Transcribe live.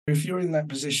If you're in that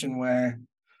position where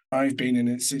I've been in,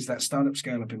 it's that startup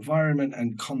scale-up environment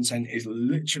and content is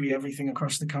literally everything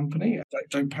across the company.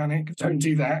 Don't panic. Don't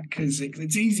do that because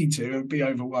it's easy to be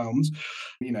overwhelmed.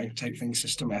 Take things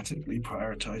systematically,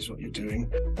 prioritize what you're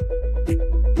doing.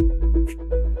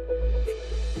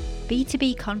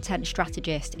 B2B Content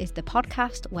Strategist is the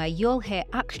podcast where you'll hear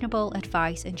actionable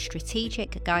advice and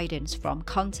strategic guidance from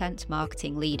content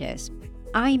marketing leaders.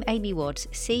 I'm Amy Woods,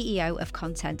 CEO of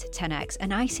Content 10x,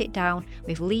 and I sit down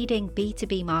with leading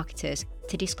B2B marketers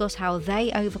to discuss how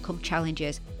they overcome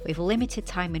challenges with limited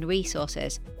time and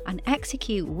resources and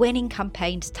execute winning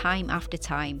campaigns time after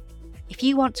time. If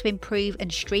you want to improve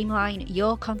and streamline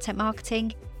your content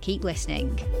marketing, keep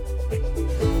listening.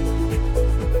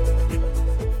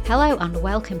 Hello and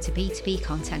welcome to B2B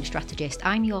Content Strategist.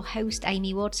 I'm your host,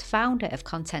 Amy Woods, founder of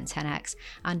Content 10x,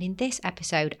 and in this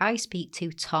episode, I speak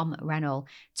to Tom Rennell.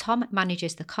 Tom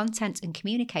manages the content and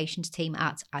communications team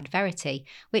at Adverity,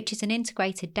 which is an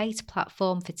integrated data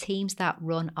platform for teams that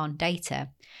run on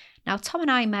data. Now, Tom and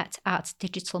I met at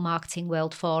Digital Marketing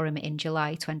World Forum in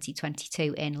July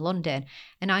 2022 in London,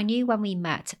 and I knew when we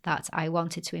met that I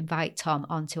wanted to invite Tom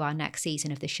onto our next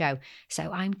season of the show,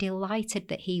 so I'm delighted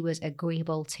that he was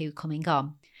agreeable to coming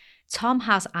on. Tom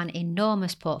has an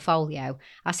enormous portfolio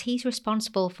as he's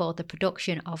responsible for the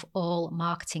production of all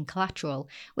marketing collateral,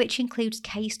 which includes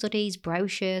case studies,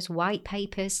 brochures, white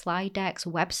papers, slide decks,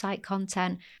 website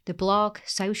content, the blog,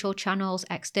 social channels,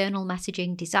 external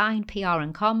messaging, design, PR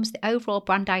and comms, the overall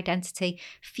brand identity,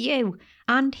 phew.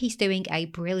 And he's doing a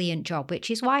brilliant job,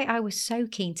 which is why I was so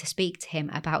keen to speak to him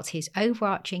about his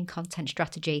overarching content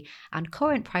strategy and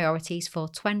current priorities for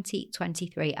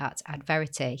 2023 at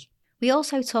Adverity. We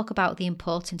also talk about the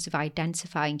importance of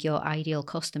identifying your ideal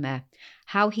customer,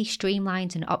 how he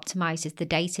streamlines and optimizes the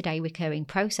day-to-day recurring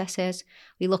processes.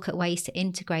 We look at ways to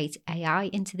integrate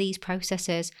AI into these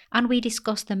processes, and we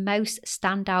discuss the most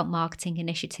standout marketing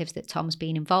initiatives that Tom's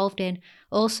been involved in,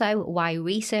 also why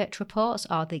research reports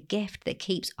are the gift that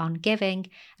keeps on giving,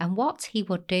 and what he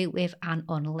would do with an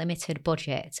unlimited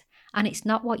budget. And it's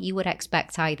not what you would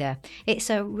expect either. It's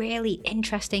a really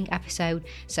interesting episode,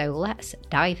 so let's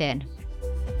dive in.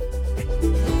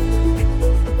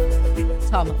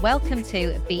 Tom, welcome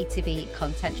to B2B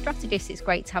Content Strategist. It's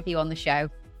great to have you on the show.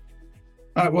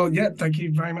 Thank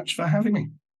you very much for having me.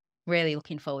 Really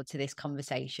looking forward to this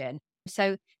conversation.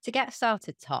 So to get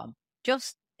started, Tom,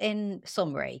 just in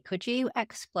summary, could you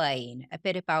explain a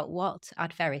bit about what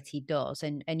Adverity does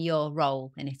and your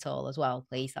role in it all as well,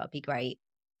 please? That would be great.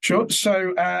 Sure.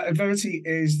 So Adverity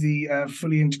is the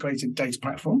fully integrated data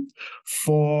platform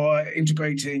for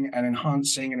integrating and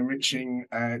enhancing and enriching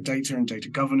data and data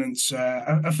governance,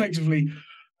 effectively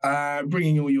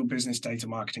bringing all your business data,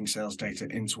 marketing, sales data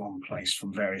into one place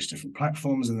from various different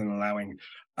platforms, and then allowing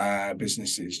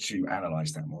businesses to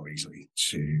analyze that more easily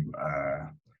to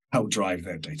help drive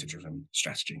their data-driven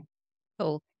strategy.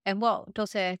 Cool. And what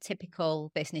does a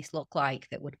typical business look like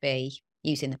that would be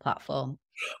using the platform?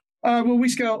 We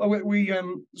scale.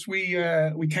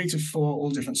 We cater for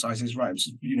all different sizes, right? So,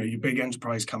 your big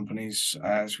enterprise companies,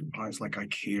 clients like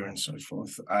IKEA and so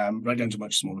forth, right down to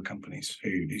much smaller companies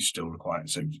who still require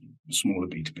it. So smaller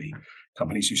B2B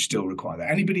companies who still require that.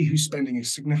 Anybody who's spending a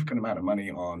significant amount of money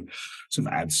on sort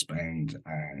of ad spend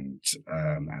and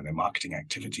their marketing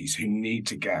activities, who need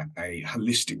to get a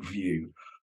holistic view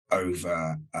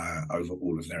over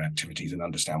all of their activities and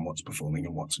understand what's performing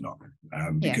and what's not.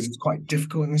 Because it's quite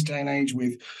difficult in this day and age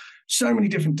with so many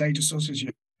different data sources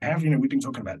you have. We've been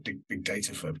talking about big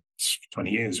data for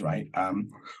 20 years, right?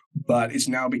 But it's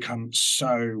now become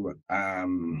so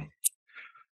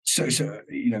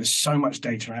there's so much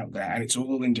data out there, and it's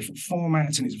all in different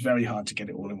formats, and it's very hard to get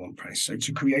it all in one place. So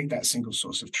to create that single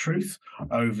source of truth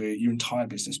over your entire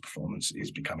business performance is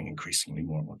becoming increasingly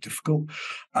more and more difficult.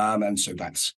 And so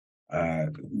that's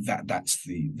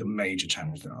the major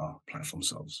challenge that our platform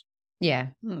solves. Yeah,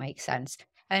 makes sense.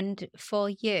 And for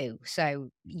you,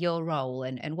 so your role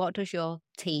and what does your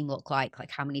team look like?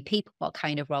 Like how many people, what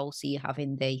kind of roles do you have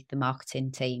in the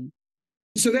marketing team?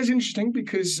 So that's interesting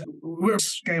because we're a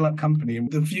scale-up company, and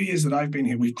the few years that I've been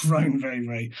here, we've grown very,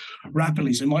 very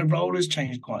rapidly. So my role has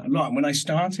changed quite a lot. And when I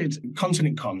started content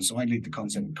and comms, so I lead the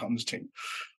content and comms team.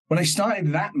 When I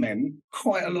started, that meant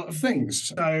quite a lot of things.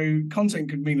 So content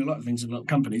could mean a lot of things in a lot of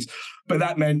companies, but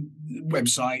that meant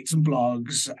websites and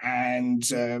blogs and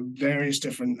various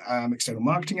different external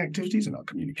marketing activities and our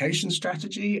communication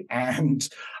strategy, and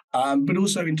but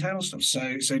also internal stuff.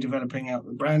 So developing out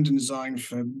the brand and design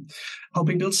for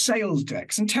helping build sales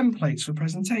decks and templates for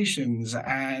presentations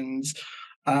and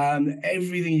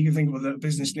everything you can think of that a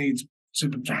business needs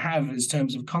to have as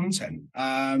terms of content.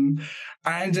 And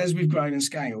as we've grown and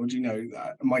scaled,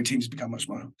 my team's become much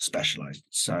more specialized.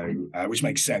 So, which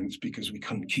makes sense because we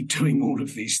couldn't keep doing all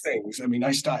of these things. I mean,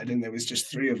 I started and there was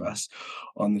just 3 of us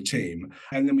on the team,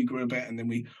 and then we grew a bit, and then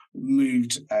we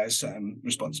moved certain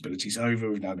responsibilities over.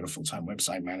 We've now got a full-time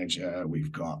website manager.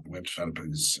 We've got web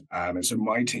developers, and so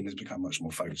my team has become much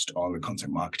more focused on the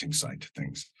content marketing side of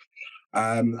things.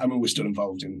 I mean, we're still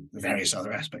involved in the various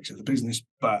other aspects of the business,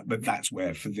 but that's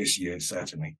where for this year,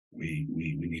 certainly, we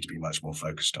need to be much more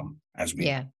focused on as we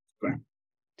grow.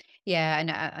 Yeah, and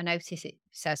I notice it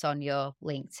says on your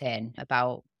LinkedIn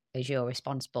about as you're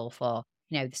responsible for,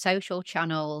 the social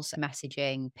channels,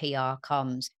 messaging, PR,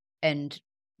 comms, and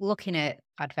looking at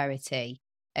Adverity,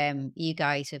 you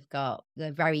guys have got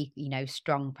a very,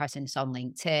 strong presence on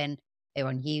LinkedIn. You're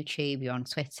on YouTube, you're on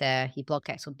Twitter, your blog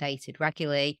gets updated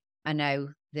regularly. I know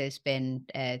there's been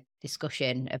a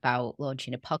discussion about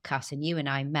launching a podcast, and you and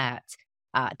I met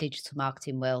at Digital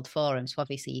Marketing World Forum. So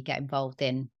obviously you get involved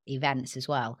in events as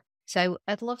well. So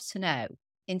I'd love to know,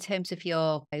 in terms of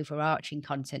your overarching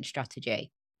content strategy,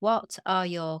 what are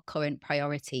your current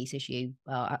priorities as you,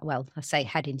 I say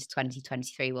head into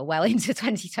 2023, we're well into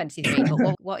 2023,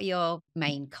 but what are your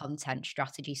main content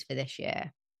strategies for this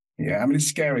year? Yeah, I mean, it's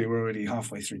scary. We're already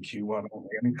halfway through Q1, aren't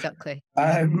we? I mean, exactly.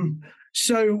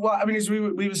 So, well, I mean, as we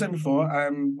were saying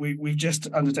before, we've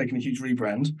just undertaken a huge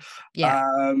rebrand.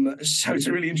 Yeah. So it's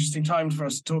a really interesting time for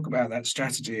us to talk about that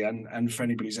strategy. And for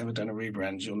anybody who's ever done a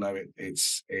rebrand, you'll know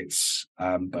it's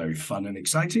both fun and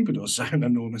exciting, but also an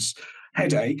enormous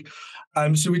headache.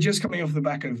 So we're just coming off the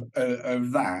back of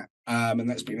that. And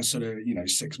that's been a sort of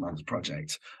 6-month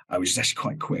project, which is actually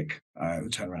quite quick. The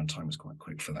turnaround time was quite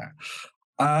quick for that.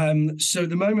 So at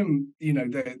the moment,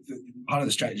 the part of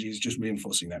the strategy is just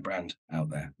reinforcing that brand out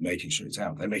there, making sure it's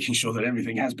out there, making sure that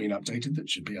everything has been updated that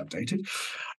should be updated.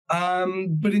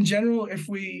 But in general, if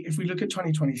we look at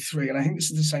 2023, and I think this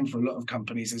is the same for a lot of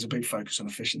companies, there's a big focus on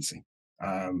efficiency.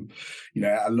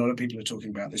 A lot of people are talking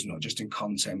about this, not just in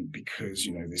content, because,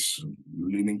 this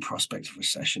looming prospect of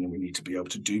recession, and we need to be able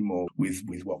to do more with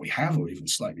what we have, or even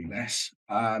slightly less.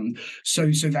 So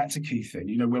that's a key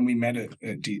thing. When we met at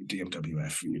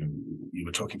DMWF, you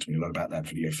were talking to me a lot about that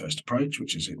video first approach,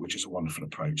 which is a wonderful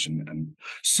approach, and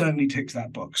certainly ticks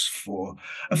that box for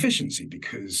efficiency,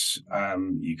 because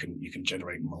you can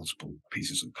generate multiple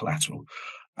pieces of collateral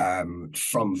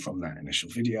from that initial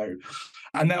video.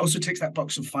 And that also ticks that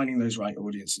box of finding those right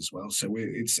audience as well. So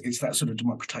it's that sort of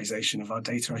democratization of our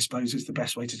data, I suppose, is the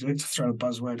best way to do it. To throw a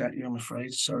buzzword at you, I'm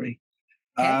afraid. Sorry.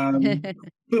 But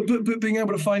being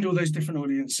able to find all those different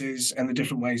audiences and the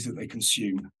different ways that they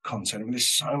consume content. I mean, there's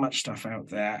so much stuff out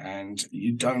there, and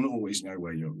you don't always know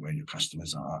where your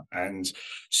customers are. And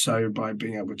so by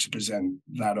being able to present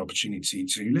that opportunity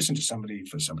to listen to somebody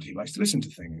who likes to listen to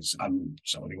things,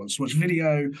 somebody who wants to watch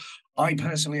video. I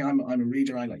personally, I'm a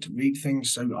reader. I like to read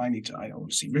things, so I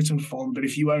want to see written form. But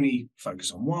if you only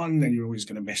focus on one, then you're always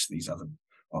going to miss these other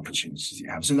opportunities you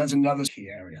have. So that's another key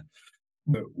area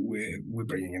that we're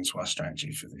bringing into our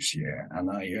strategy for this year.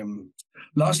 And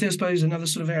lastly, I suppose another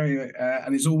sort of area,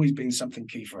 and it's always been something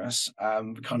key for us,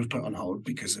 kind of put on hold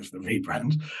because of the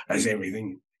rebrand, as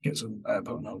everything gets put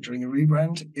on hold during a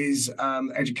rebrand, is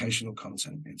educational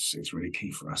content. It's really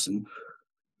key for us, and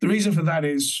the reason for that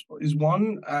is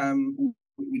one,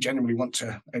 we genuinely want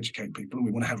to educate people, and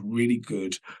we want to have really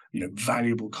good,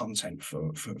 valuable content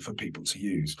for people to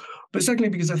use. But secondly,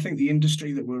 because I think the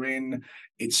industry that we're in,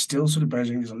 it's still sort of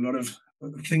burgeoning. There's a lot of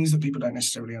things that people don't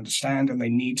necessarily understand, and they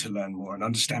need to learn more and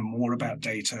understand more about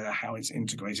data, how it's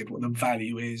integrated, what the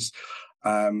value is,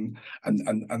 and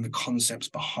the concepts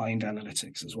behind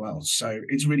analytics as well. So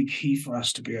it's really key for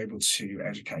us to be able to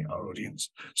educate our audience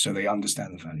so they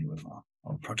understand the value of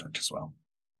our product as well.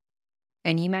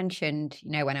 And you mentioned,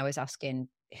 when I was asking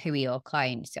who are your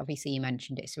clients, obviously you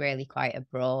mentioned it's really quite a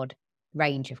broad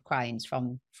range of clients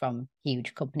from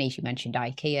huge companies. You mentioned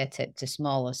IKEA to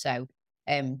smaller. So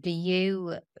do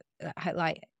you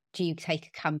take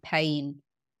a campaign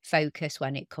focus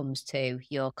when it comes to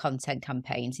your content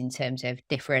campaigns in terms of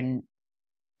different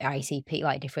ICP,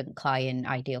 like different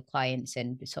ideal clients,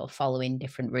 and sort of following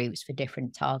different routes for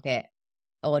different target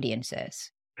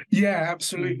audiences? Yeah,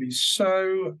 absolutely.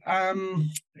 So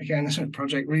again, that's a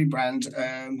project rebrand.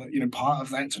 Part of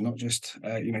that to not just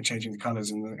changing the colours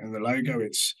and the logo.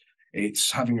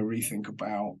 It's having a rethink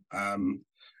about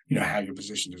how you're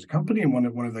positioned as a company, and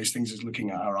one of those things is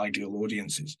looking at our ideal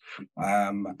audiences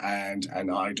and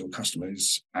our ideal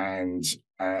customers and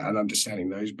understanding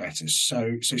those better.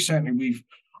 So certainly we've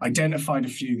identified a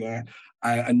few there,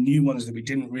 and new ones that we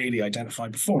didn't really identify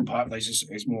before. And part of those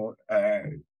is more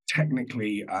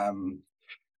technically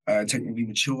technically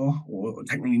mature or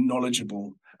technically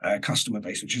knowledgeable customer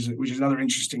base, which is another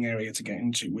interesting area to get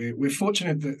into. We're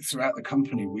fortunate that throughout the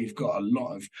company we've got a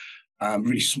lot of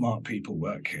really smart people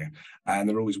work here, and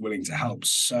they're always willing to help.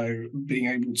 So being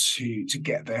able to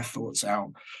get their thoughts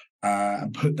out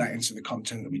and put that into the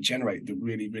content that we generate that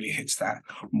really hits that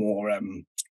more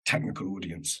technical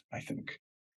audience, I think.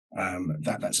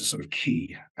 That's a sort of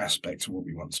key aspect to what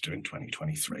we want to do in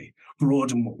 2023.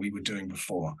 Broaden what we were doing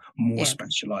before, more Yeah.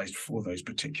 specialized for those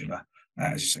particular,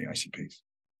 as you say, ICPs.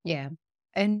 Yeah.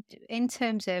 And in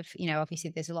terms of,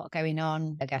 obviously there's a lot going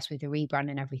on, I guess, with the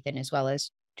rebrand and everything, as well as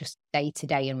just day to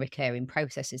day and recurring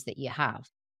processes that you have.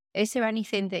 Is there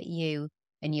anything that you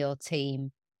and your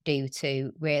team do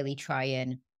to really try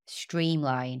and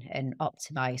streamline and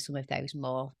optimize some of those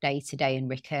more day to day and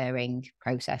recurring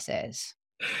processes?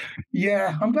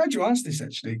 Yeah, I'm glad you asked this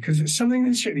actually, because it's something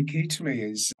that's really key to me.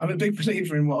 Is I'm a big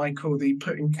believer in what I call the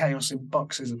putting chaos in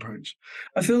boxes approach.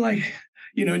 I feel like,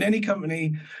 in any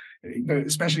company,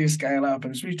 especially a scale up,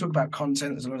 and especially talk about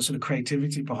content, there's a lot of sort of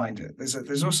creativity behind it.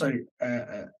 There's also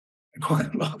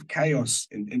quite a lot of chaos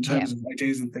in Yeah. terms of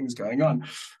ideas and things going on.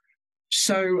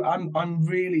 So I'm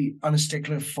a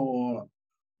stickler for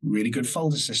really good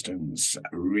folder systems,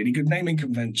 really good naming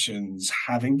conventions,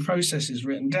 having processes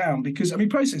written down, because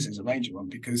process is a major one,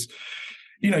 because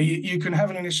you can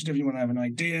have an initiative, you want to have an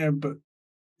idea, but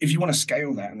if you want to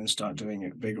scale that and then start doing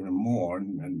it bigger and more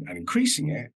and increasing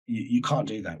it, you can't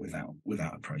do that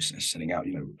without a process setting out,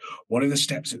 what are the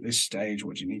steps at this stage?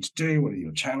 What do you need to do? What are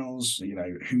your channels?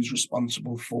 Who's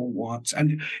responsible for what?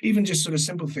 And even just sort of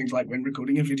simple things like when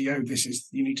recording a video,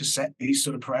 you need to set these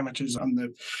sort of parameters on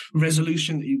the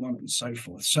resolution that you want and so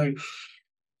forth. So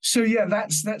yeah,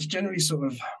 that's generally sort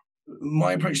of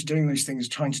my approach to doing those things,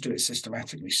 trying to do it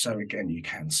systematically. So again, you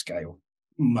can scale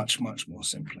much more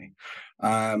simply,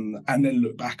 and then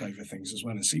look back over things as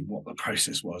well and see what the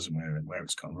process was and where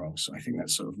it's gone wrong. So I think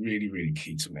that's sort of really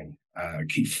key to me,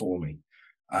 key for me,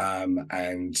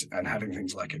 and having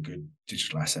things like a good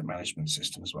digital asset management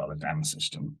system as well, a DAM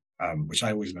system, which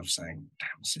I always love saying,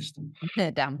 DAM system.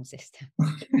 The DAM system.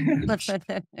 But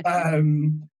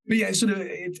yeah,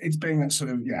 it's being that sort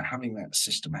of having that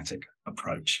systematic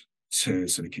approach to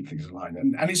sort of keep things aligned.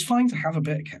 And it's fine to have a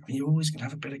bit of chaos. You're always going to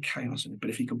have a bit of chaos in it, but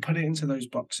if you can put it into those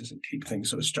boxes and keep things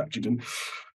sort of structured, and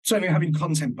certainly having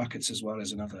content buckets as well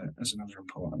as another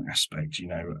important aspect.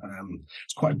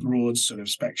 It's quite a broad sort of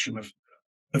spectrum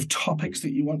of topics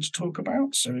that you want to talk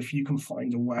about. So if you can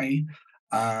find a way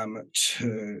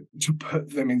to put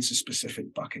them into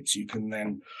specific buckets, you can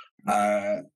then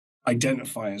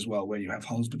identify as well where you have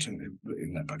holes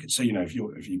in that bucket. So if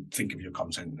you think of your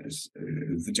content as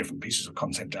the different pieces of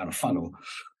content down a funnel,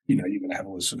 you're going to have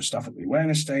all this sort of stuff at the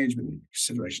awareness stage, with the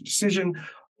consideration decision,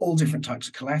 all different types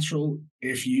of collateral.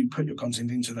 If you put your content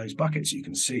into those buckets, you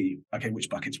can see, okay, which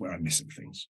buckets where I'm missing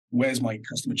things. Where's my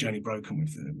customer journey broken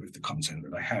with the content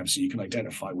that I have? So you can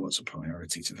identify what's a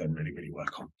priority to then really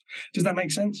work on. Does that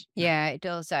make sense? Yeah, it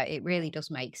does. It really does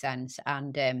make sense.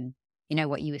 And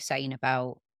what you were saying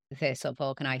about the sort of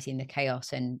organizing the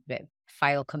chaos and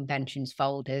file conventions,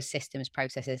 folders, systems,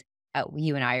 processes.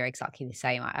 You and I are exactly the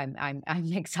same. I'm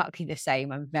exactly the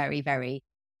same. I'm very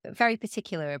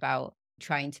particular about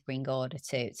trying to bring order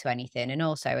to anything. And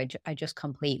also, I just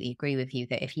completely agree with you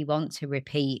that if you want to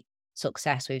repeat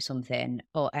success with something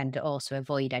and also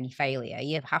avoid any failure,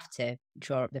 you have to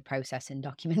draw up the process and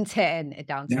document it and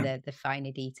down to the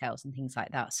finer details and things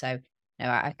like that. So no,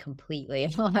 I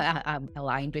completely I'm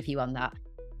aligned with you on that.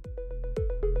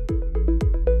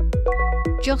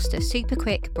 Just a super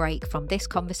quick break from this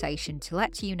conversation to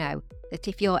let you know that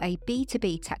if you're a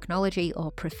B2B technology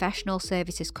or professional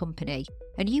services company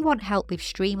and you want help with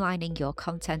streamlining your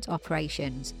content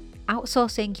operations,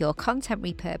 outsourcing your content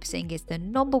repurposing is the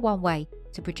number one way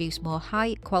to produce more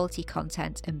high quality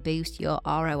content and boost your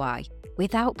ROI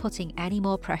without putting any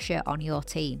more pressure on your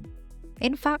team.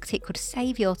 In fact, it could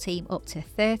save your team up to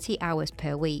 30 hours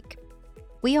per week.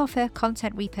 We offer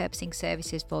content repurposing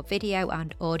services for video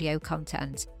and audio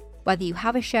content. Whether you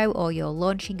have a show or you're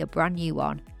launching a brand new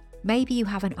one, maybe you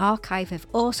have an archive of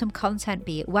awesome content,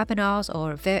 be it webinars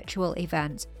or a virtual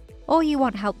event, or you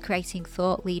want help creating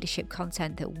thought leadership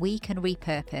content that we can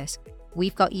repurpose,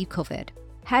 we've got you covered.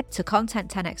 Head to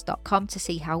content10x.com to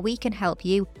see how we can help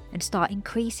you and start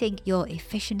increasing your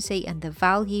efficiency and the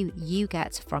value you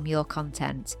get from your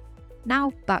content.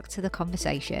 Now back to the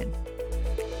conversation.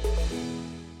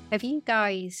 Have you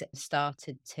guys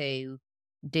started to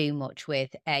do much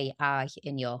with AI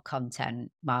in your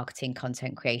content marketing,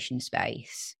 content creation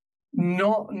space?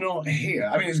 Not here.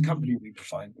 I mean, as a company, we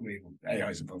provide AI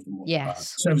is involved in more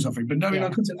Yes. service offering, but no, I mean, Yeah.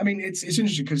 I mean, it's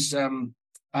interesting because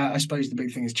I suppose the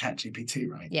big thing is ChatGPT,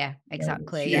 right? Yeah,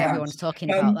 exactly. Yeah, Yeah, everyone's talking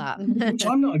about which that.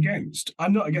 I'm not against.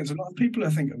 I'm not against. A lot of people, I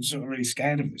think, are sort of really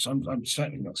scared of this. I'm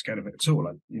certainly not scared of it at all.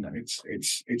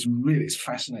 It's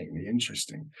fascinatingly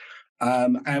interesting.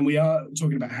 And we are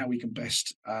talking about how we can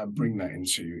best bring that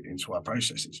into our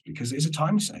processes, because it's a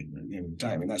time saver at the end of the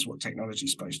day. I mean, that's what technology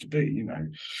is supposed to be.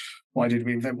 Why did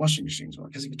we invent washing machines? Well,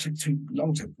 because it took too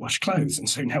long to wash clothes, and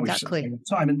so now we've sort of Exactly. saved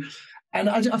time. And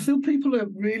I feel people are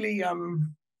really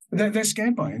they're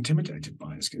scared by it, intimidated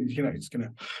by it. It's going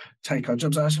to take our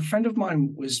jobs. A friend of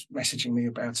mine was messaging me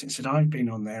about it and said, I've been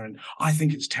on there and I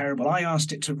think it's terrible. I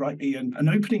asked it to write me an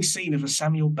opening scene of a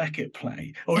Samuel Beckett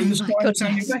play, or in Oh the my style of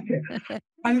Samuel goodness. Beckett.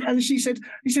 And he said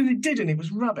it did, and it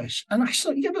was rubbish. And I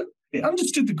said, yeah, but it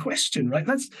understood the question, right?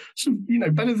 That's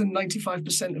better than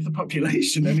 95% of the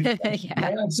population. And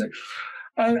Yeah. so,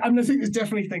 and I think there's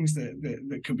definitely things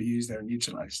that can be used there and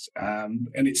utilised. And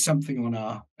it's something on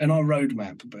our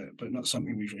roadmap, but not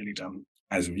something we've really done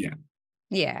as of yet.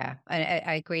 Yeah,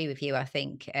 I agree with you. I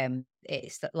think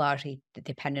it's largely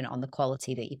dependent on the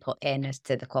quality that you put in as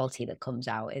to the quality that comes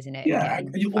out, isn't it? Yeah,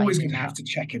 and you're always going Finding to have that.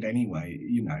 to check it anyway.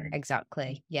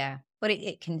 Exactly. Yeah. But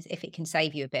it can, if it can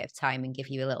save you a bit of time and give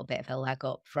you a little bit of a leg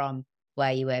up from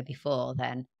where you were before,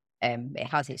 then it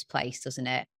has its place, doesn't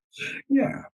it?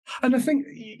 Yeah. And I think,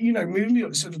 moving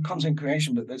beyond sort of content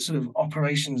creation, but the sort of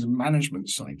operations and management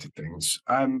side to things.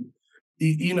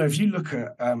 If you look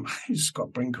at I think it's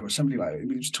Scott Brinker or somebody like that,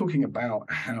 he was talking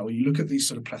about how you look at these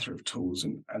sort of plethora of tools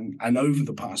and over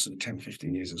the past sort of 10,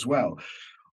 15 years as well,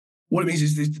 what it means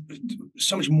is there's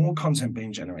so much more content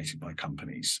being generated by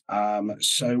companies.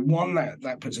 So one,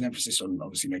 that puts an emphasis on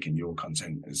obviously making your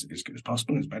content as good as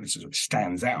possible, as better, so it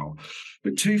stands out.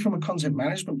 But two, from a content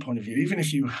management point of view, even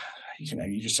if you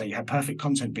just say you have perfect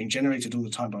content being generated all the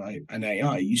time by an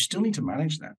AI, you still need to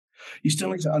manage that. You still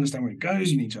need to understand where it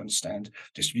goes. You need to understand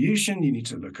distribution. You need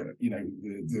to look at,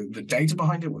 the data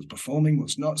behind it, what's performing,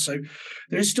 what's not. So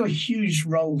there is still a huge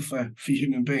role for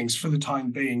human beings for the time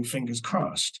being, fingers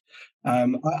crossed. So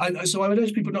I would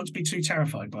urge people not to be too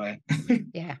terrified by it.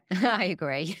 Yeah, I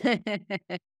agree.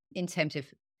 In terms of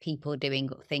people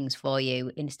doing things for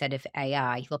you instead of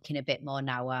AI, looking a bit more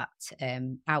now at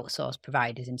outsourced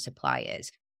providers and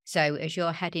suppliers. So, as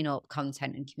you're heading up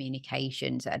content and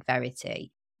communications at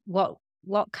Verity,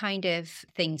 what kind of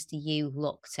things do you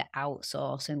look to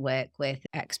outsource and work with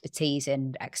expertise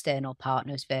and external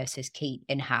partners versus keep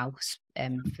in house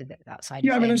for that side of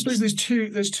Yeah, I mean, I suppose things?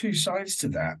 there's two sides to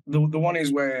that. The one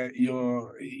is where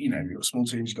you've got small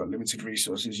teams, you've got limited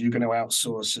resources, you're going to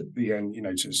outsource at the end,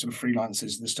 to sort of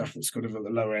freelancers, the stuff that's kind of at the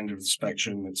lower end of the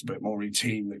spectrum, that's a bit more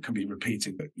routine, that can be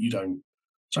repeated, but don't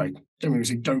really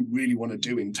say don't really want to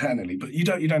do internally, but you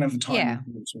don't have the time Yeah,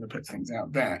 to sort of put things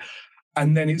out there.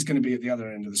 And then it's going to be at the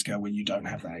other end of the scale where you don't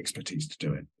have that expertise to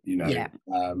do it. yeah,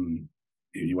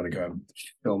 You want to go and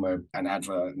film an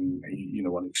advert and you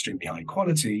want extremely high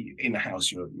quality in house,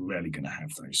 you're rarely going to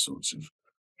have those sorts of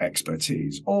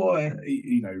expertise. Or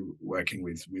working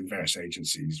with various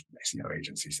agencies, SEO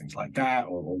agencies, things like that,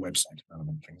 or website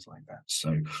development, things like that.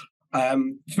 So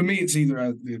for me, it's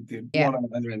either the yeah. one on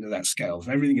the other end of that scale.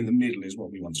 Everything in the middle is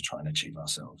what we want to try and achieve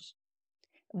ourselves.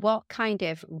 What kind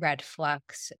of red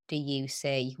flags do you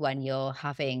see when you're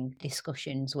having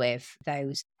discussions with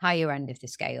those higher end of the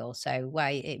scale? So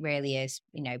where it really is,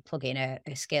 plugging a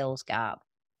skills gap.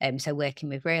 So working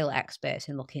with real experts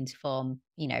and looking to form,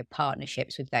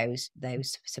 partnerships with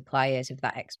those suppliers of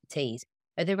that expertise.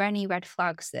 Are there any red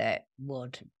flags that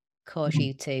would cause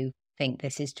you to think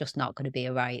this is just not going to be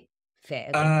a right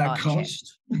fit, a good partnership?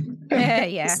 Cost.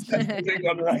 Yeah. That's the big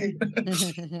one, right?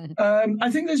 I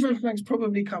think those red flags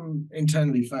probably come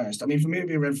internally first. I mean, for me, it'd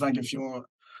be a red flag if you're.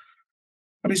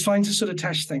 I mean, it's fine to sort of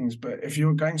test things, but if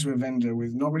you're going to a vendor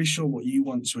with not really sure what you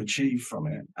want to achieve from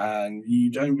it, and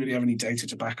you don't really have any data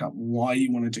to back up why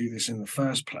you want to do this in the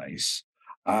first place,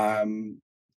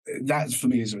 that for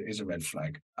me is a red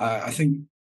flag. I think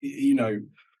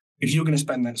if you're going to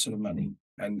spend that sort of money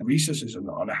and resources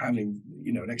on having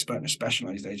an expert and a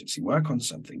specialized agency work on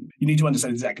something, you need to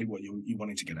understand exactly what you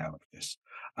wanting to get out of this.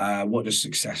 What does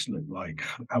success look like?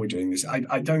 How are we doing this?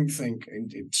 I don't think,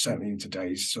 certainly in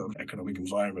today's sort of economic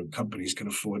environment, companies can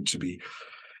afford to be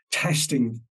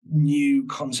testing new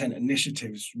content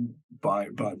initiatives by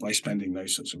spending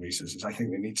those sorts of resources. I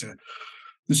think they need to.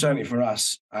 Certainly for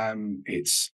us,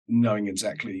 it's knowing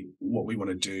exactly what we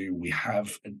want to do. We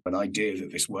have an idea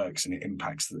that this works and it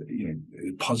impacts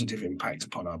the positive impact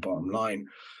upon our bottom line.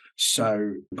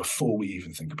 So before we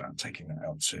even think about taking that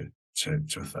out to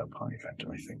to a third party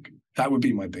vendor. I think that would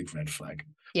be my big red flag.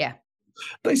 Yeah.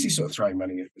 Basically, sort of throwing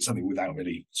money at something without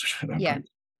really. Yeah.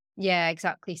 Yeah,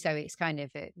 exactly. So it's kind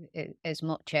of as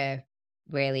much a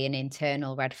really an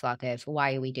internal red flag of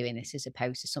why are we doing this, as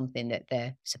opposed to something that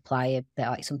the supplier, that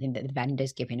like something that the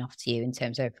vendor's giving off to you in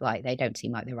terms of like they don't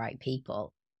seem like the right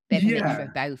people. Bit of a mixture Yeah.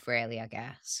 of both, really, I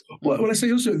guess. Well, I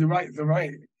say also the right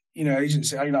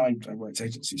agency. I worked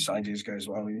agency side years ago as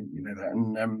well. You know that,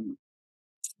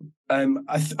 and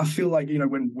I feel like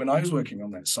when I was working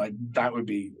on that side, that would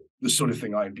be the sort of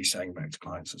thing I would be saying back to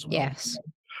clients as well. Yes.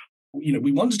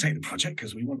 We want to take the project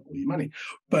because we want all your money,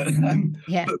 but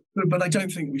I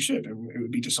don't think we should. It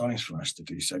would be dishonest for us to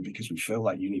do so, because we feel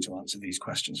like you need to answer these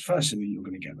questions first so that you're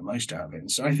going to get the most out of it.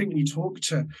 And so I think when you talk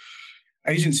to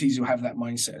agencies who have that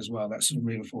mindset as well, that sort of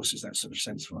reinforces that sort of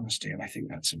sense of honesty, and I think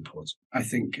that's important. I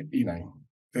think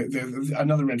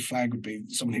another red flag would be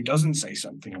someone who doesn't say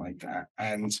something like that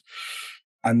and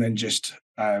then just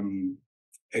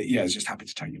is just happy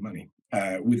to take your money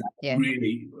without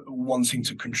really wanting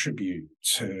to contribute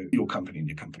to your company and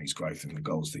your company's growth and the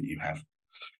goals that you have.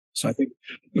 So I think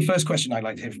the first question I'd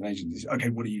like to hear from agents is, okay,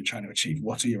 what are you trying to achieve?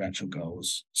 What are your actual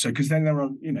goals? So, because then they're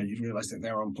on, you've realized that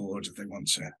they're on board, they want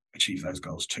to achieve those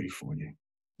goals too for you.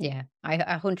 Yeah, I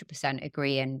 100%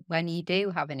 agree. And when you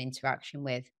do have an interaction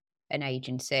with an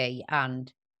agency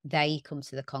and they come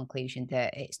to the conclusion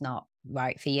that it's not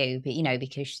right for you, but,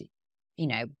 because,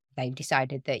 they've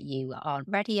decided that you aren't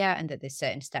ready yet and that there's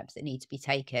certain steps that need to be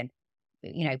taken,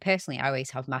 personally, I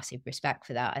always have massive respect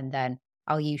for that. And then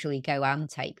I'll usually go and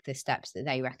take the steps that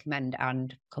they recommend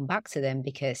and come back to them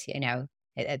because,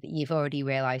 you've already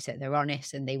realized that they're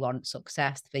honest and they want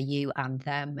success for you and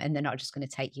them. And they're not just going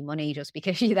to take your money just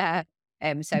because you're there.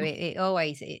 So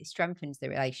it strengthens the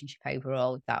relationship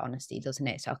overall with that honesty, doesn't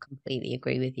it? So I completely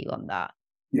agree with you on that.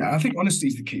 Yeah, I think honesty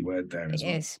is the key word there as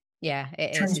well. It is. Yeah,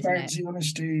 it transparency, is,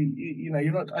 honesty.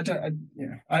 You're not.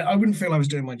 I wouldn't feel I was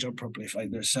doing my job properly if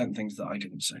there's certain things that I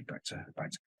didn't say back to.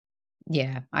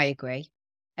 Yeah, I agree.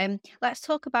 Let's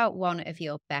talk about one of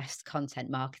your best content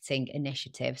marketing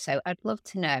initiatives. So I'd love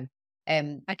to know.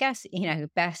 I guess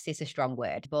best is a strong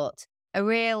word, but a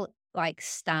real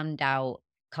standout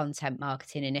content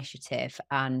marketing initiative,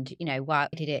 and why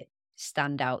did it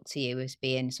stand out to you as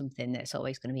being something that's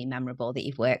always going to be memorable that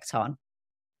you've worked on?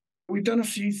 We've done a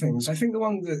few things. I think the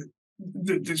one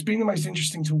that's been the most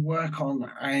interesting to work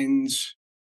on and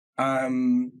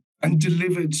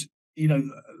delivered,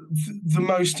 the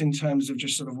most in terms of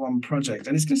just sort of one project,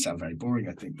 and it's going to sound very boring,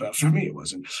 I think, but for me it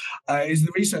wasn't, is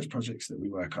the research projects that we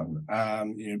work on,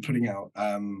 putting out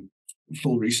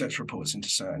full research reports into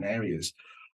certain areas.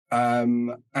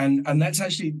 And that's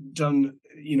actually done,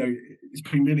 it's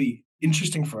been really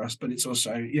interesting for us, but it's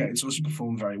also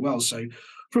performed very well. So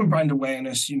from brand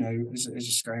awareness, as a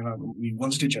scale up, we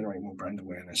wanted to generate more brand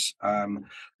awareness.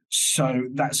 So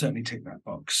that certainly ticked that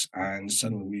box. And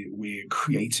suddenly we're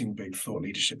creating big thought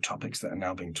leadership topics that are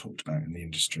now being talked about in the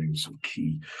industry. Some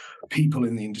key people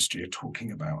in the industry are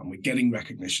talking about, and we're getting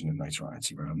recognition and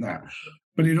notoriety around that.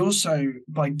 But it also,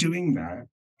 by doing that,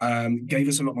 gave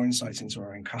us a lot more insights into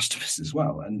our own customers as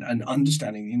well, and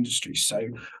understanding the industry. So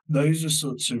those are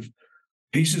sorts of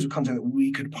pieces of content that we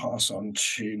could pass on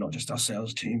to not just our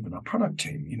sales team, but our product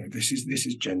team. This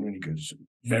is genuinely good,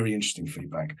 very interesting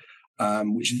feedback,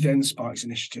 which then sparks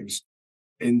initiatives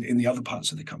in the other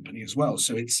parts of the company as well.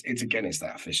 So it's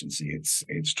that efficiency.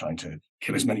 It's trying to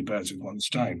kill as many birds with one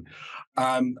stone,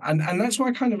 and that's why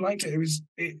I kind of liked it.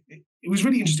 It was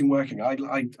really interesting working.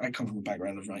 I come from a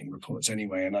background of writing reports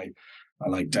anyway, and I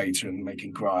like data and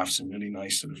making graphs and really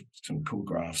nice sort of some cool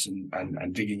graphs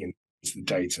and digging into the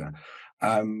data.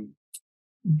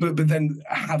 But then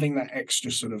having that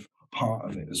extra sort of part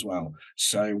of it as well.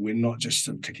 So we're not just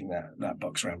sort of ticking that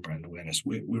box around brand awareness.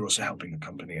 We're also helping the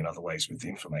company in other ways with the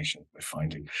information we're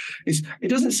finding. It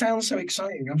doesn't sound so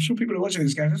exciting. I'm sure people are watching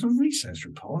this going, "That's a research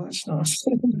report. That's not,"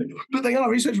 but they are.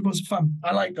 Research reports are fun.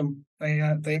 I like them. They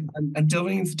and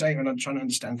delving into data and trying to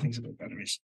understand things a bit better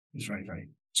is very, very.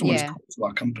 It's always core to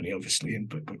our company, obviously,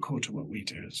 but core to what we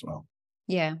do as well.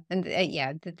 Yeah. And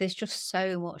there's just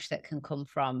so much that can come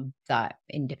from that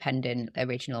independent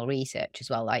original research as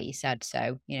well, like you said.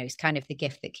 So, it's kind of the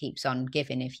gift that keeps on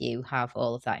giving if you have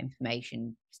all of that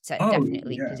information. So it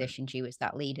definitely positions you as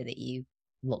that leader that you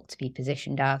look to be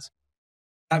positioned as.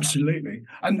 Absolutely.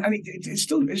 And it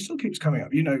still keeps coming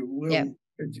up.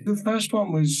 The first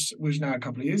one was now a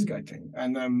couple of years ago, I think.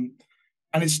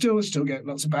 And it's still get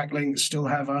lots of backlinks, still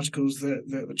have articles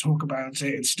that talk about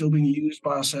it. It's still being used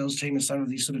by our sales team as some of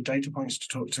these sort of data points to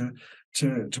talk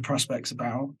to prospects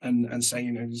about and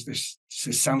say, does this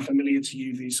sound familiar to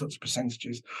you, these sorts of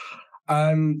percentages?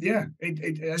 As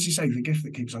you say, the gift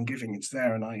that keeps on giving, it's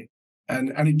there, and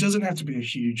it doesn't have to be a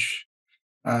huge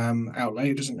outlay.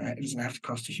 It doesn't have to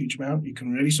cost a huge amount. You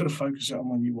can really sort of focus it on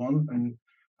what you want, and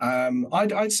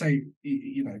I'd say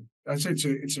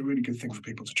it's a really good thing for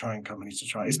people to try and companies to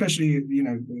try, especially of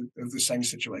the same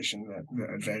situation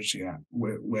that Advantage at,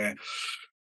 where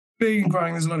big and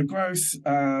growing, there's a lot of growth,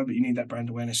 but you need that brand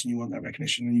awareness and you want that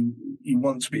recognition, and you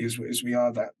want to be, as we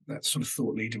are, that sort of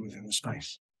thought leader within the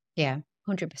space. Yeah,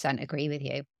 100% agree with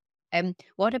you.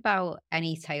 What about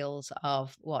any tales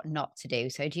of what not to do?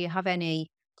 So do you have any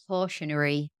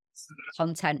cautionary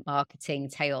content marketing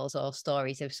tales or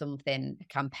stories of something, a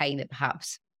campaign that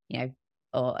perhaps,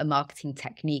 or a marketing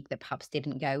technique that perhaps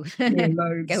didn't go Yeah, go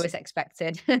loads. as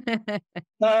expected?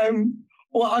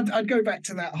 Well, I'd go back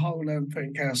to that whole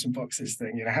putting chaos in boxes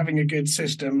thing. Having a good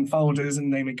system, folders and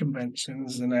naming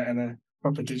conventions, and a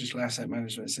proper digital asset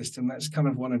management system. That's kind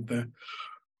of one of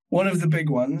the big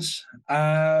ones.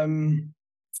 I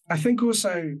think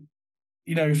also,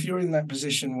 if you're in that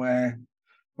position where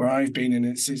I've been in,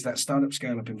 it's that startup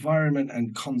scale-up environment,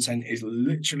 and content is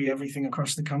literally everything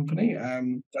across the company.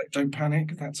 Don't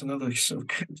panic. That's another sort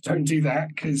of, don't do that,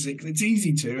 because it's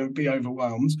easy to be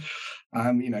overwhelmed.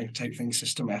 Take things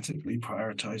systematically,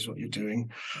 prioritize what you're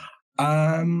doing.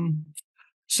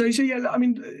 So yeah, I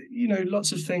mean,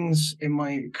 lots of things in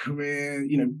my career,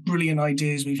 brilliant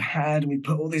ideas we've had, and we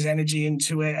put all this energy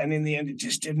into it, and in the end, it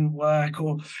just didn't work,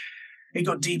 or it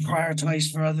got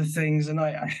deprioritized for other things. And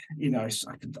I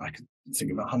could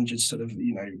think of 100 sort of,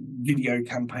 video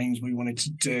campaigns we wanted to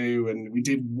do, and we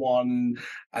did one,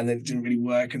 and then it didn't really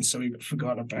work, and so we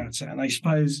forgot about it. And I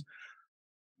suppose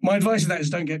my advice to that is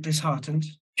don't get disheartened.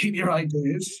 Keep your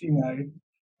ideas,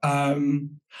 I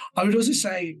would also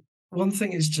say one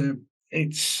thing is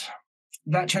it's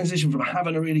that transition from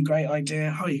having a really great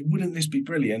idea, wouldn't this be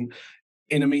brilliant,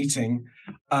 in a meeting,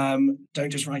 don't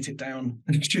just write it down.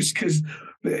 Just because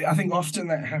I think often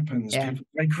that happens. Yeah. People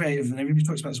are very creative and everybody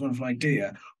talks about this wonderful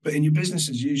idea, but in your business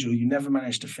as usual, you never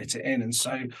manage to fit it in. And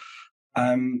so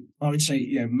I would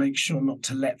say, make sure not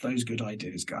to let those good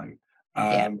ideas go.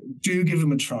 Do give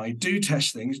them a try. Do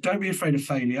test things. Don't be afraid of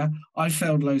failure. I've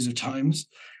failed loads of times.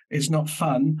 It's not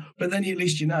fun, but then at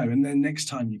least and then next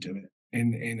time you do it,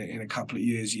 in a couple of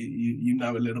years, you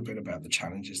know a little bit about the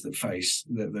challenges that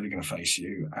are going to face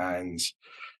you, and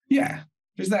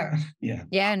is that no,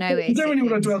 I don't really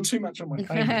want to dwell too much on my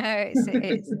failure.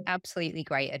 it's absolutely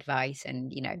great advice,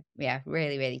 and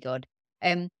really, really good.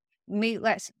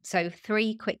 So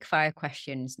 3 quick fire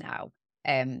questions now.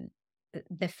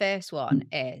 The first one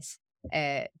is,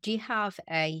 do you have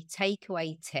a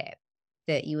takeaway tip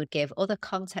that you would give other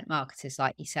content marketers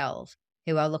like yourself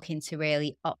who are looking to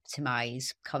really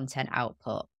optimize content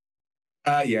output?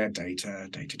 Data.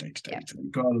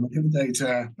 Go on, look at the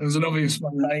data. There was an obvious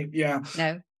one, right? Yeah.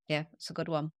 No, yeah, it's a good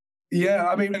one. Yeah,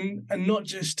 I mean, and not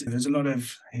just, there's a lot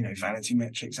of, vanity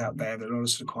metrics out there. There are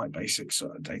also quite basic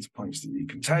sort of data points that you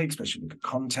can take, especially look at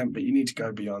content, but you need to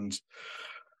go beyond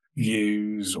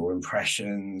views or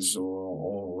impressions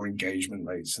or engagement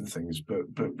rates and things, but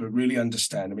really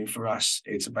understand. I mean, for us,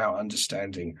 it's about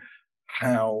understanding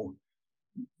how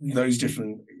those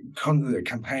different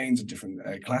campaigns and different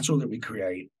collateral that we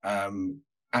create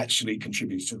actually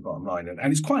contributes to the bottom line.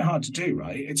 And it's quite hard to do,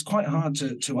 right? It's quite hard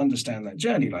to understand that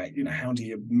journey. Like, how do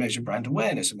you measure brand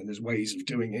awareness? I mean, there's ways of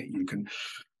doing it. You can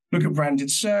look at branded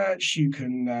search. You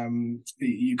can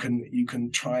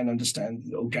try and understand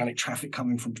the organic traffic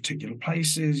coming from particular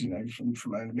places,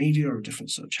 from owned media or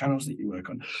different sort of channels that you work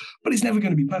on. But it's never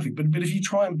going to be perfect. But if you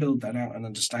try and build that out and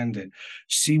understand it,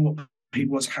 see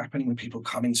what's happening when people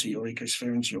come into your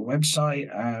ecosphere, into your website,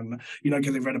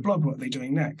 because they've read a blog, what are they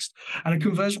doing next? And a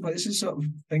conversion point, this is sort of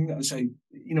thing that I say,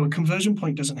 a conversion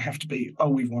point doesn't have to be,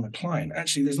 we've won a client.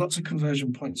 Actually, there's lots of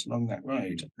conversion points along that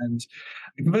road. And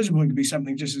a conversion point could be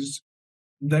something just as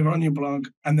they were on your blog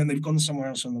and then they've gone somewhere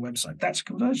else on the website. That's a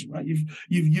conversion, right?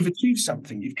 You've achieved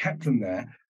something, you've kept them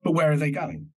there, but where are they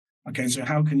going? Okay, so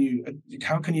how can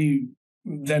you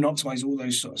then optimize all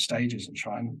those sort of stages and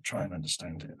try and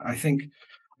understand it? I think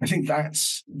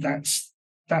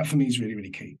that for me is really,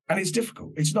 really key. And it's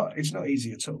difficult. It's not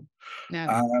easy at all.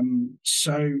 No.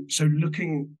 So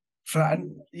looking for that,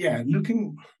 and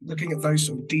looking at those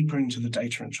sort of deeper into the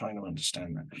data and trying to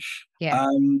understand that. Yeah.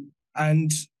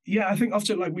 I think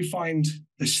often we find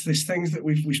this things that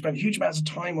we've spent huge amounts of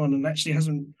time on and actually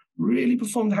hasn't really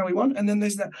performed how we want. And then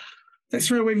there's that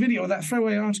throwaway video or that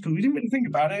throwaway article. We didn't really think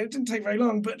about it. It didn't take very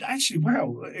long, but actually,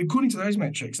 wow, according to those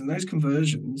metrics and those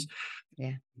conversions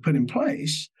put in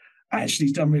place, actually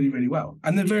it's done really, really well.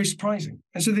 And they're very surprising.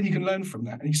 And so then you can learn from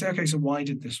that and you say, okay, so why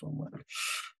did this one work?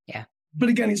 Yeah. But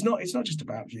again, it's not just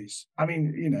about views. I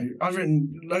mean, I've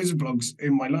written loads of blogs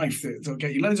in my life that'll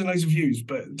get you loads and loads of views,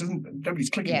 but nobody's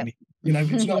clicking Yeah. anything.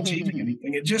 It's not achieving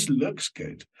anything. It just looks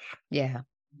good. Yeah.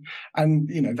 And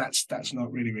that's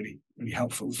not really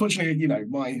helpful. Fortunately,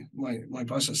 my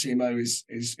boss at CMO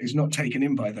is not taken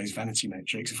in by those vanity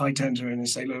metrics. If I turn to her and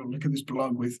say, look at this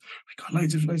blog we've got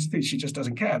loads of things, she just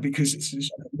doesn't care, because it's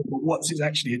just what's it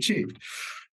actually achieved.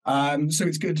 So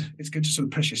it's good to sort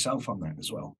of push yourself on that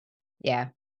as well. Yeah.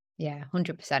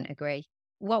 100% agree.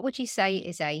 What would you say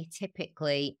is a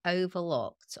typically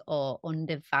overlooked or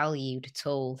undervalued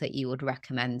tool that you would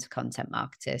recommend to content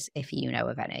marketers, if you know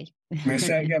of any? I'm going to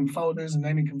say again, folders and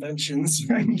naming conventions.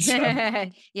 And,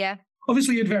 Yeah.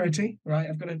 obviously, Adverity, right?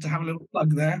 I've got to have a little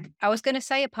plug there. I was going to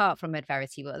say apart from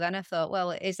Adverity, but then I thought,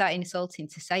 well, is that insulting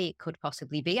to say it could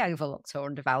possibly be overlooked or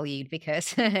undervalued?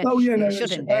 Because Oh yeah, no, it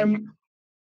shouldn't be.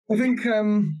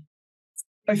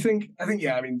 I think,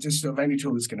 yeah. I mean, just sort of any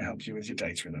tool that's going to help you with your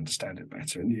data and understand it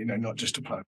better, and not just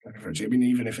apply Adverity. I mean,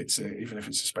 even if it's a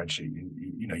spreadsheet,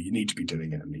 you need to be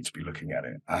doing it and need to be looking at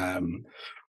it.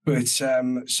 But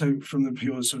so from the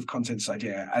pure sort of content side,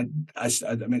 yeah, as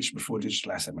I mentioned before,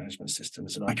 digital asset management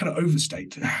systems, and I kind of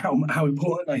overstate how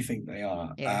important I think they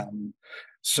are. Yeah.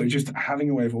 So just having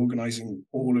a way of organizing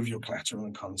all of your collateral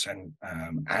and content,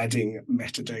 adding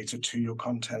metadata to your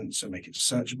content, so make it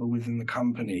searchable within the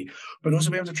company, but also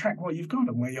be able to track what you've got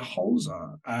and where your holes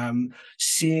are.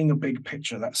 Seeing a big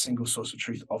picture, that single source of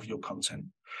truth of your content.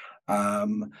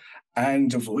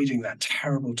 And avoiding that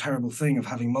terrible thing of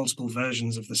having multiple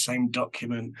versions of the same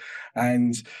document.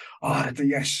 And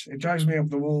yes, it drives me up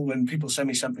the wall when people send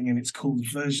me something and it's called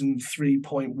version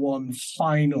 3.1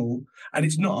 final, and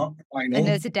it's not final. And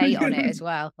there's a date on it as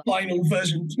well. Final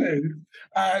version 2.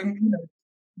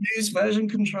 Use version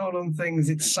control on things.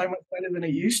 It's so much better than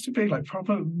it used to be, like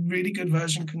proper, really good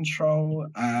version control.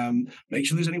 Make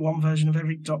sure there's only one version of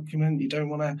every document. You don't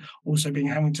want to also be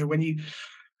having to, when you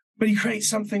create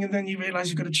something and then you realize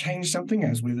you've got to change something,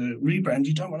 as with a rebrand,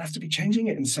 you don't want to have to be changing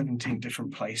it in 17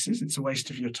 different places. It's a waste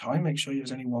of your time. Make sure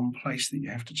there's only one place that you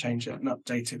have to change it and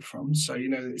update it from. So,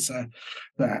 it's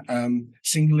that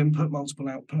single input, multiple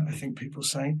output, I think people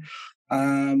say.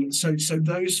 So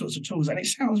those sorts of tools, and it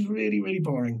sounds really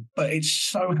boring, but it's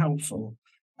so helpful,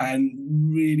 and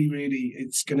really,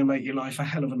 it's going to make your life a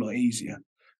hell of a lot easier.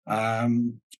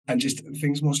 And just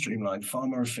things more streamlined, far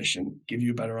more efficient, give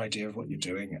you a better idea of what you're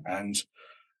doing, and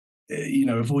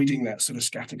avoiding that sort of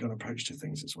scattergun approach to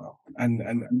things as well,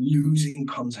 and losing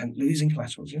content, losing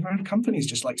collaterals. Companies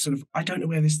just like sort of, I don't know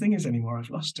where this thing is anymore. I've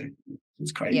lost it.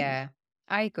 It's crazy. Yeah,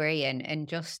 I agree, and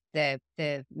just the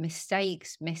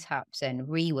mistakes, mishaps, and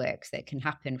reworks that can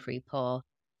happen through poor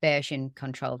version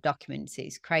control of documents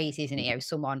is crazy, isn't it?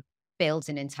 Someone builds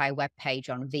an entire web page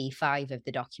on V5 of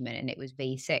the document and it was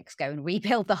V6, go and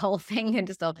rebuild the whole thing and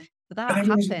stuff. So that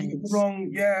happens. Wrong,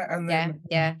 yeah. And then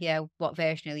yeah. What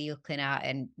version are you looking at?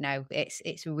 And no,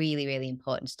 it's really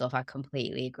important stuff. I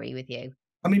completely agree with you.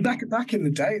 I mean, back in the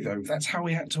day, though, that's how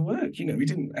we had to work. We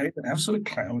didn't have sort of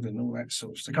cloud and all that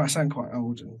sort of stuff. I sound quite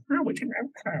old, and we didn't have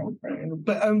cloud,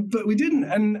 but we didn't,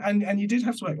 and you did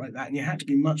have to work like that, and you had to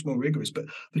be much more rigorous. But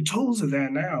the tools are there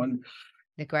now, and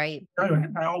they're great.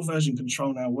 Our version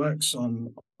control now works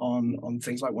on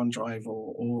things like OneDrive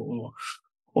or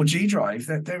G Drive.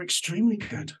 They're extremely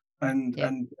good, and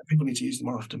people need to use them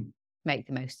more often. Make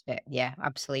the most of it. Yeah,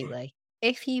 absolutely.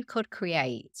 If you could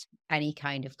create any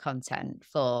kind of content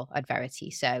for Adverity,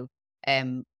 so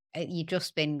you've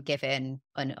just been given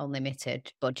an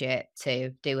unlimited budget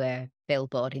to do a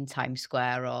billboard in Times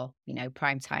Square, or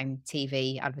primetime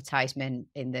TV advertisement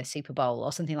in the Super Bowl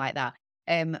or something like that.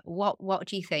 What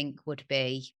do you think would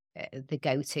be the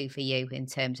go-to for you in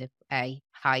terms of a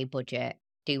high budget,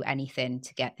 do anything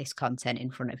to get this content in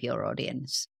front of your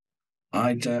audience?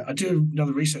 I'd do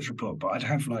another research report, but I'd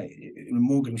have like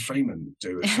Morgan Freeman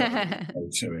do it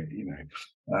to it,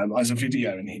 as a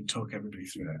video, and he'd talk everybody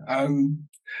through it. I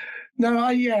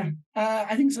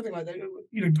think something like that.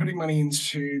 Putting money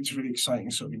into really exciting,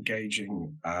 sort of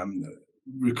engaging,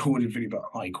 recorded video, but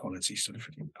high quality sort of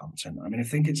video content. I mean, I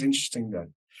think it's interesting that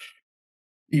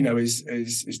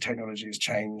as technology has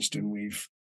changed, and we've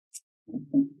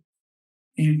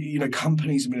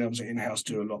companies have been able to in-house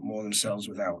do a lot more themselves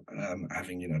without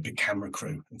having a big camera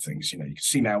crew and things. You can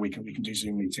see now we can do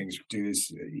Zoom meetings, we do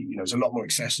this. It's a lot more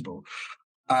accessible.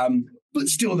 But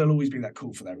still, there'll always be that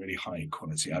call for that really high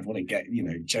quality. I'd want to get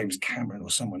James Cameron or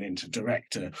someone in to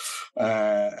direct a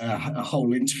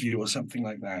whole interview or something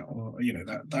like that, or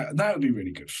that would be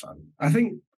really good fun. I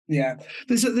think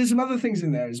there's some other things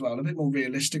in there as well, a bit more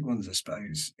realistic ones, I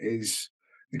suppose. Is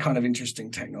the kind of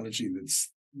interesting technology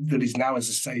that is now, as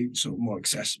I say, sort of more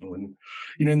accessible. And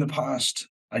in the past,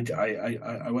 I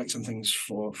worked on things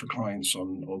for clients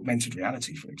on augmented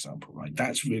reality, for example. Right,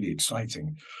 that's really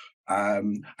exciting.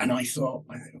 And I thought,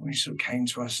 when he sort of came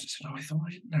to us and said, I thought,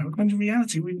 augmented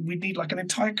reality, we need like an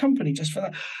entire company just for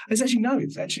that. It's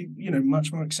actually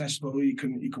much more accessible. You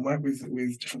can work with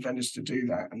different vendors to do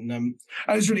that, and it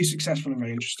was really successful and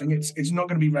very interesting. It's not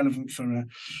going to be relevant for a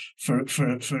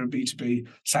B2B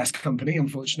SaaS company,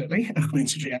 unfortunately.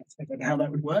 Augmented reality, I don't know how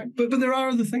that would work, but there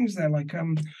are other things there, like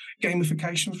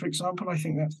gamification, for example. I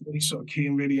think that's really sort of key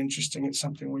and really interesting. It's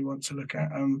something we want to look at,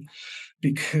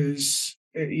 because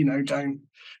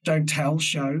don't tell,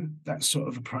 show, that sort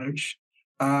of approach.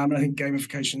 And I think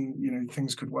gamification,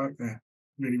 things could work there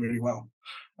really, really well,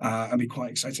 and be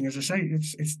quite exciting. As I say,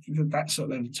 it's that sort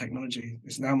of level of technology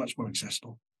is now much more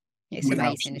accessible. It's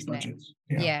amazing, isn't budgets.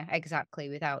 It? Yeah, exactly.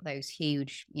 Without those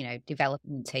huge,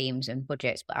 development teams and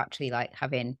budgets, but actually like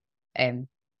having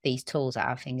these tools at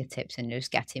our fingertips and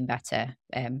just getting better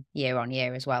year on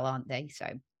year as well, aren't they?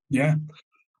 So yeah.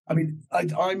 I mean,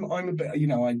 I'm a bit,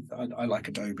 I like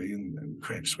Adobe and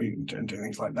Creative Suite and do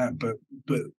things like that, but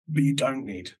you don't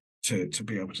need to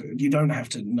be able to. You don't have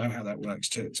to know how that works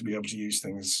to be able to use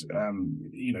things.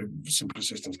 Simpler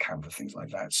systems, Canva, things like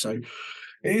that. So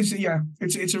it is,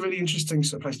 it's a really interesting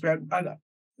sort of place to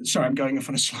be. Sorry, I'm going off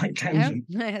on a slight tangent.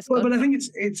 No, but I think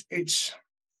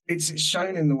it's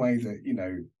shown in the way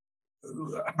that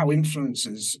how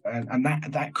influencers and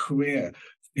that career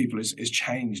people is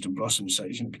changed and blossomed, so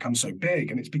it's become so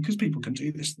big, and it's because people can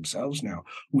do this themselves now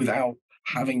without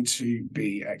having to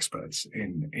be experts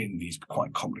in these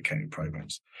quite complicated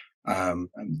programs and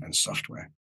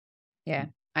software. Yeah,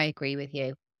 I agree with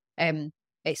you.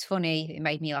 It's funny, it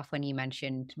made me laugh when you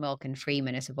mentioned Morgan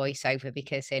Freeman as a voiceover,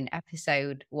 because in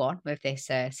episode 1 of this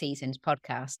season's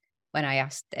podcast, when I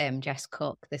asked Jess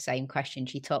Cook the same question,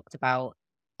 she talked about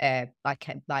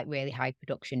like really high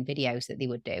production videos that they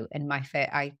would do, and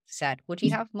I said, would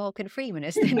you have Morgan Freeman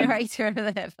as the narrator of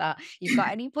that? You've got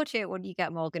any budget, would you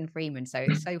get Morgan Freeman? So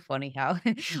it's so funny how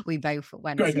we both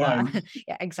went Great to line. that.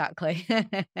 Yeah, exactly.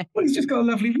 Well, he's just got a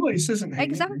lovely voice, hasn't he?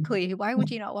 Exactly. Why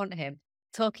would you not want him?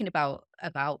 Talking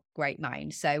about great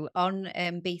minds. So on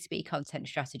B2B Content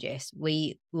Strategist,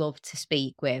 we love to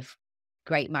speak with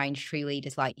great minds, true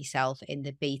leaders like yourself in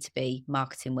the B2B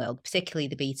marketing world, particularly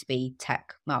the B2B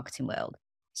tech marketing world.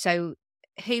 So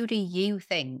who do you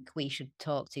think we should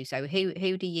talk to? So who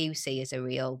do you see as a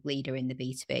real leader in the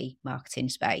B2B marketing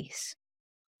space?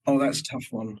 Oh, that's a tough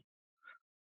one.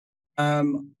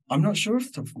 I'm not sure off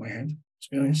the top of my head, to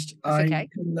be honest. That's okay.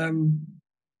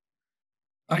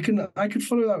 I could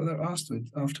follow that with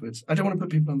afterwards. I don't want to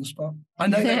put people on the spot. I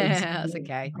know that's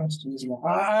okay. Question, isn't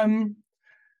it?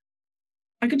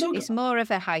 I could talk. It's more of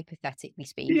a hypothetically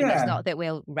speaking. Yeah. It's not that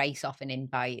we'll race off and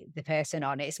invite the person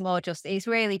on. It's more it's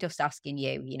really just asking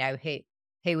you,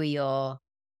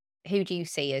 who do you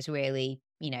see as really,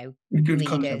 good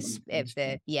leaders of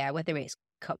whether it's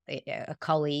a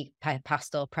colleague,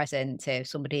 past or present, to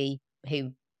somebody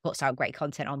who puts out great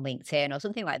content on LinkedIn or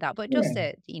something like that, but just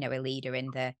a leader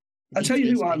in the I'll tell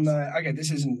you who I'm again,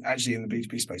 this isn't actually in the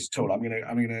B2B space at all. I'm gonna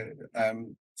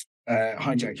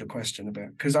hijack your question a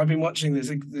bit, because I've been watching this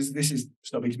is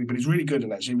not B2B, but he's really good,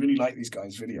 and actually really like these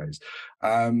guys' videos.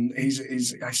 He's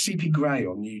CP Gray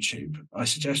on YouTube. I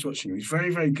suggest watching him. He's very,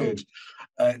 very good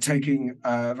at taking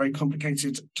very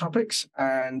complicated topics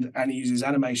and he uses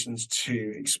animations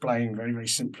to explain very, very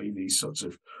simply these sorts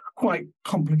of quite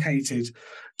complicated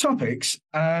topics.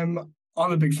 I'm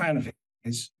a big fan of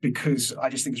his, because I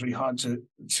just think it's really hard to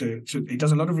he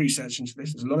does a lot of research into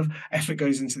this. There's a lot of effort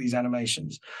goes into these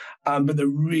animations, but they're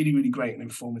really, really great and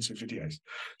informative videos.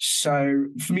 So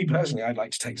for me personally, I'd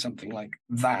like to take something like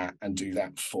that and do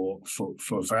that for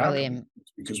our company,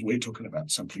 because we're talking about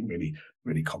something really,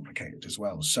 really complicated as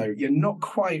well. So you're not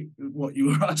quite what you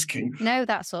were asking. No,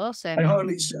 that's awesome.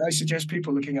 I suggest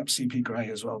people looking up CP Gray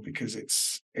as well, because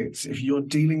it's if you're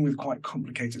dealing with quite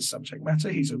complicated subject matter,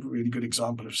 he's a really good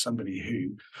example of somebody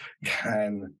who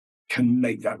can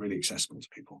make that really accessible to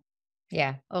people.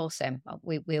 Yeah, awesome.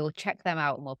 We'll check them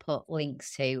out, and we'll put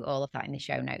links to all of that in the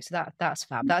show notes. So that's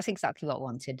fab. That's exactly what I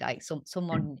wanted. Like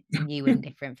someone new and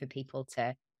different for people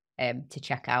to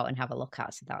check out and have a look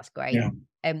at. So that's great. Yeah.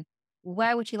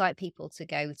 Where would you like people to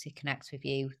go to connect with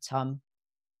you, Tom?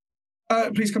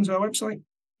 Please come to our website.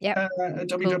 Yeah.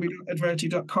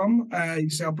 www.adverity.com. You can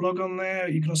see our blog on there.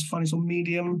 You can also find us on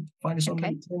Medium, find us on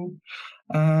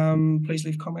LinkedIn. Please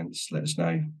leave comments. Let us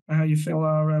know how you feel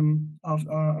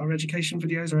our education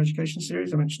videos, our education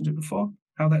series. I mentioned it before,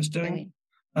 how that's doing.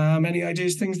 Any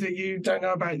ideas, things that you don't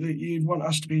know about that you'd want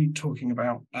us to be talking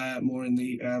about more in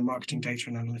the marketing data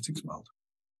and analytics world?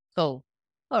 Cool.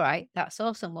 All right, that's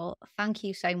awesome. Well, thank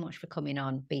you so much for coming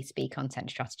on B2B Content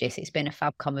Strategist. It's been a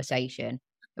fab conversation.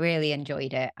 Really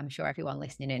enjoyed it. I'm sure everyone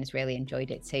listening in has really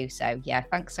enjoyed it too. So, yeah,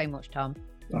 thanks so much, Tom.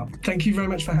 Well, thank you very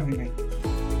much for having me.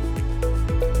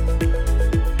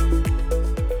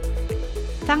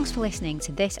 Thanks for listening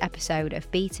to this episode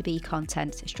of B2B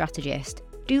Content Strategist.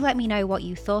 Do let me know what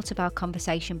you thought of our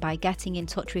conversation by getting in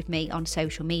touch with me on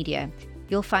social media.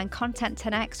 You'll find Content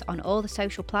 10x on all the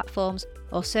social platforms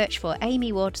or search for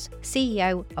Amy Woods,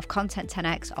 CEO of Content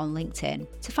 10x on LinkedIn.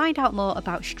 To find out more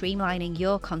about streamlining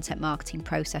your content marketing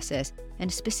processes and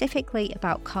specifically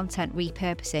about content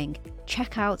repurposing,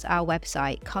 check out our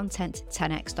website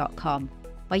content10x.com,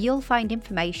 where you'll find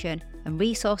information and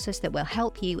resources that will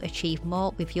help you achieve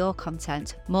more with your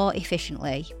content more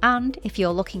efficiently. And if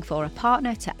you're looking for a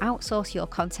partner to outsource your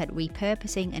content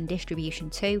repurposing and distribution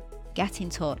to, get in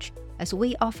touch, as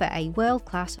we offer a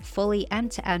world-class, fully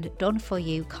end-to-end,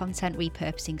 done-for-you content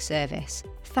repurposing service.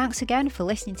 Thanks again for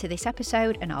listening to this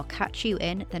episode, and I'll catch you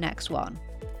in the next one.